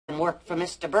work for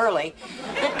Mr. Burley.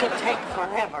 It could take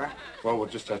forever. Well, we'll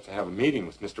just have to have a meeting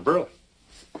with Mr. Burley.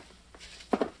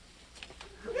 Oh,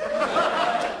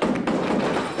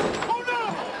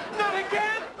 no! Not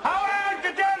again! Howard,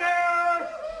 get down here!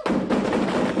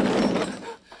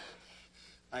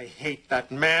 I hate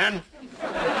that man.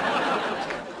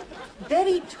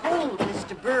 Betty told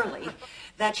Mr. Burley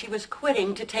that she was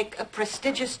quitting to take a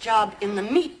prestigious job in the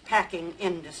meat packing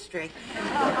industry.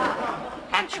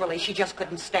 Actually, she just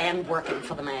couldn't stand working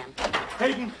for the man.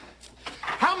 Hayden,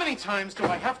 how many times do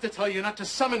I have to tell you not to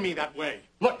summon me that way?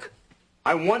 Look,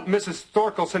 I want Mrs.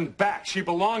 Thorkelson back. She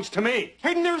belongs to me.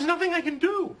 Hayden, there's nothing I can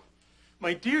do.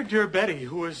 My dear, dear Betty,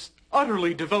 who was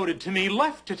utterly devoted to me,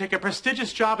 left to take a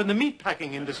prestigious job in the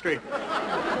meatpacking industry.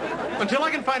 Until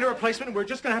I can find a replacement, we're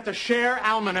just going to have to share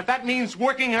Alma. If that means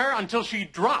working her until she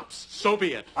drops, so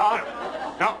be it.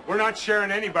 No, we're not sharing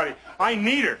anybody. I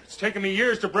need her. It's taken me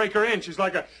years to break her in. She's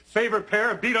like a favorite pair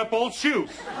of beat-up old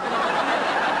shoes.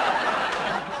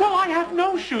 Well, I have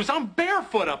no shoes. I'm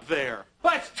barefoot up there.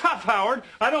 Well, that's tough, Howard.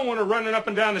 I don't want her running up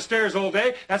and down the stairs all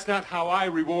day. That's not how I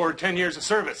reward 10 years of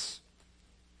service.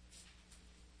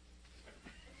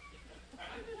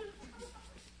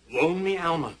 Loan me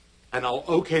Alma, and I'll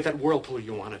okay that whirlpool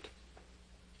you wanted.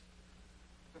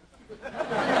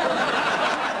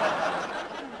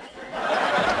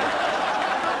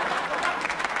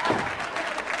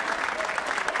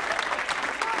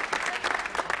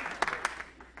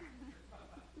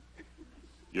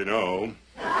 You know,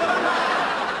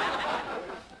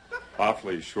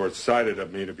 awfully short-sighted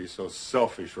of me to be so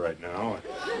selfish right now.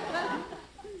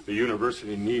 The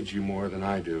university needs you more than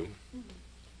I do.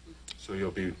 So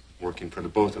you'll be working for the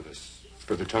both of us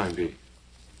for the time being.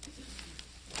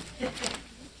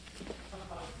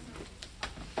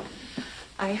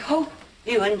 I hope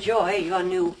you enjoy your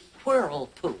new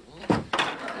whirlpool.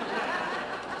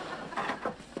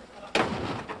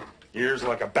 Ears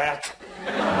like a bat.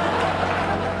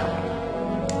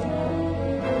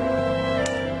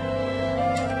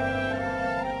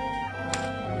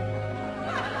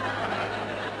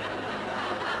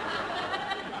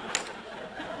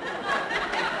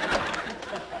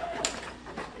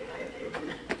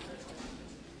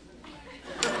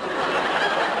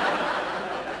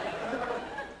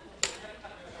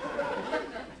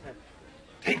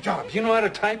 Hey, Dob, you know how to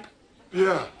type?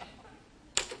 Yeah.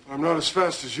 I'm not as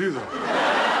fast as you, though.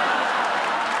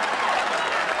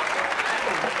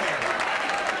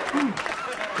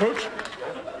 Coach,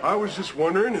 I was just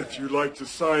wondering if you'd like to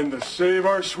sign the Save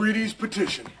Our Sweeties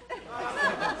petition.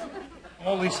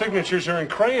 All these signatures are in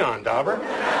crayon, Dauber.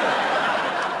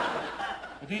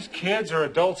 These kids are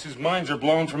adults whose minds are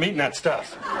blown from eating that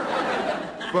stuff.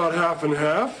 About half and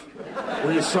half.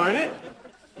 Will you sign it?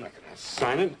 I'm not going to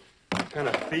sign it. What kind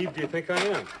of thief do you think I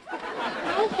am?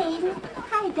 Hi, Hayden.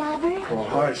 Hi, Dauber. Well,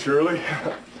 hi, Shirley.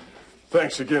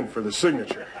 Thanks again for the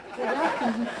signature. You're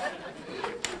welcome.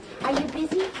 Are you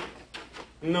busy?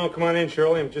 No, come on in,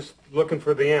 Shirley. I'm just looking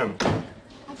for the M.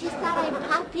 I just thought I'd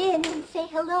pop in and say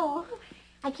hello.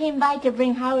 I came by to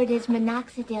bring Howard his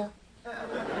minoxidil.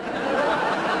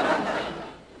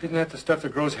 Isn't that the stuff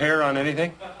that grows hair on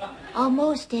anything?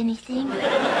 Almost anything.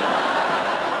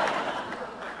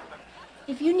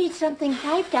 If you need something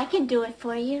typed, I can do it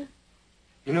for you.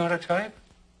 You know how to type?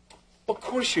 Well, of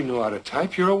course you know how to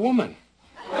type. You're a woman.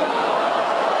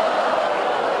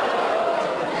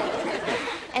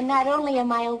 And not only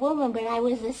am I a woman, but I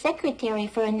was a secretary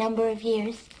for a number of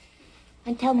years.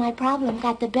 Until my problem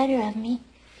got the better of me.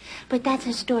 But that's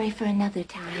a story for another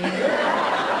time.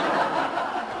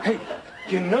 Hey,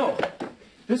 you know,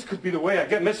 this could be the way I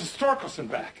get Mrs. Thorkelson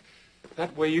back.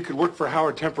 That way you could work for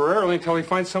Howard temporarily until he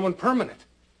finds someone permanent.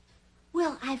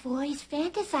 Well, I've always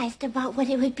fantasized about what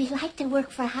it would be like to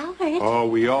work for Howard. Oh,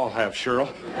 we all have,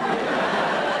 Cheryl.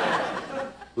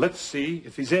 Let's see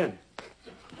if he's in.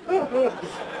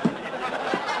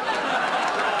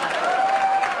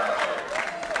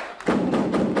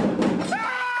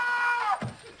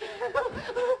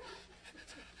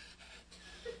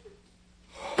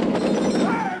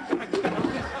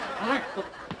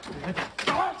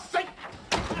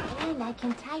 And I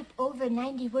can type over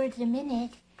 90 words a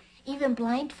minute, even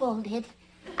blindfolded.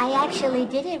 I actually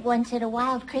did it once at a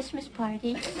wild Christmas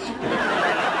party.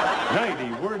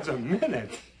 90 words a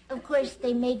minute? Of course,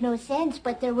 they made no sense,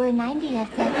 but there were 90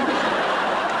 of them.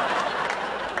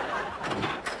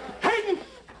 Hayden!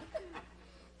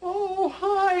 Oh,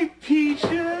 hi,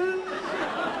 Peaches.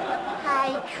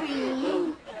 Hi,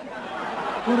 Cream.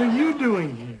 What are you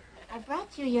doing here? I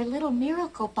brought you your little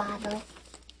miracle bottle.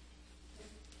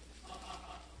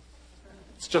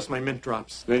 It's just my mint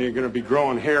drops. Then you're going to be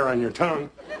growing hair on your tongue.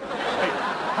 Hey,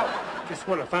 Guess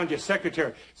what? I found your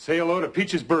secretary. Say hello to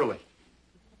Peaches Burley.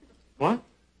 What?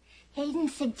 Hayden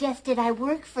suggested I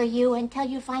work for you until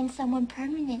you find someone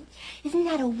permanent. Isn't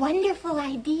that a wonderful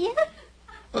idea?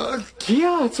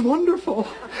 Yeah, it's wonderful.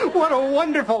 What a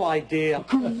wonderful idea.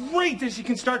 Great that she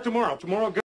can start tomorrow. Tomorrow.